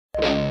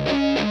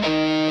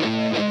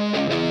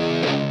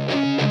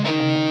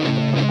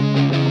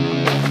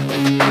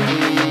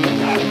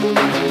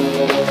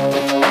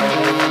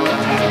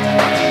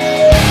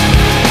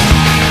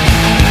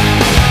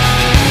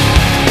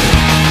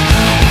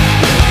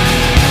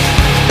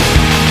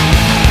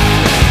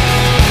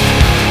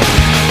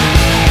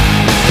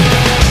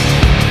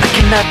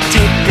cannot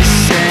take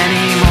this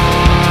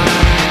anymore.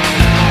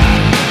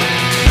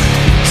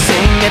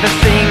 Saying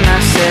everything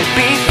I've said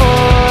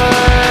before.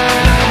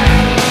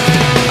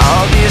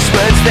 All these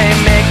words, they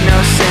make no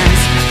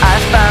sense. I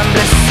find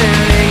bliss in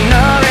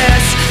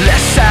ignorance.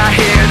 Less I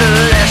hear, the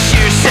less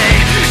you say.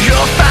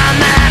 You'll find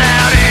that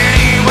out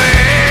anyway.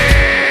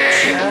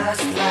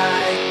 Just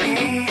like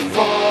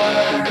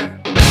before.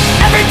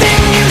 Everything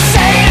you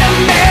say to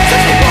me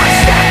takes me one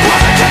step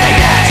closer to the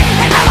edge,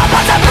 and I'm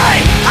about to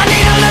break. I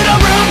need a little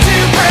room to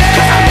break,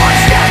 'cause I'm one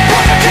step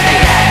closer to the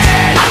edge.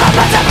 I'm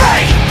about to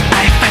break.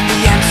 I find the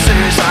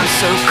answers aren't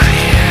so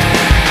clear.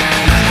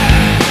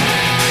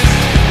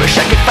 Wish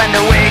I could find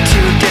a way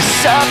to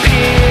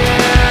disappear.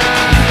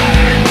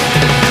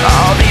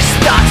 All these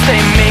thoughts,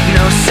 they make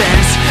no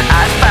sense.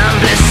 I found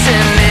bliss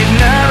in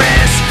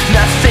ignorance.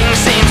 Nothing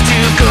seems to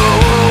go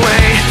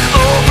away.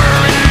 Over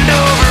and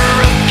over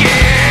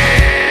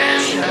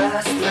again.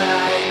 Just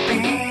like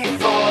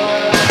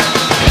before.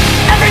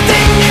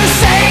 Everything you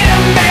say to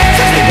me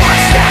takes me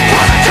one step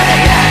closer to the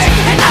edge,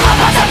 and I'm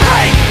about to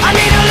break. I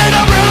need a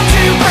little room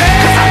to break,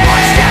 'cause I'm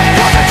one step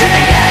closer to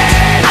the edge.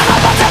 I'm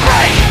about to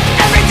break.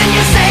 Everything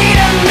you say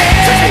to me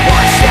takes me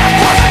one step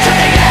closer to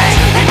the edge,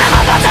 and I'm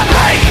about to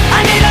break. I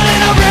need a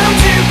little room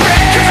to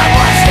break, 'cause I'm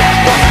one step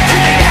closer to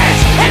the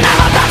edge, and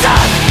I'm about to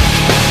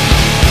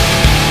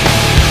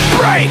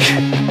break. Break.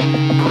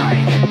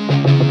 Break.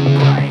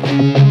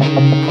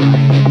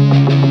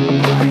 Break.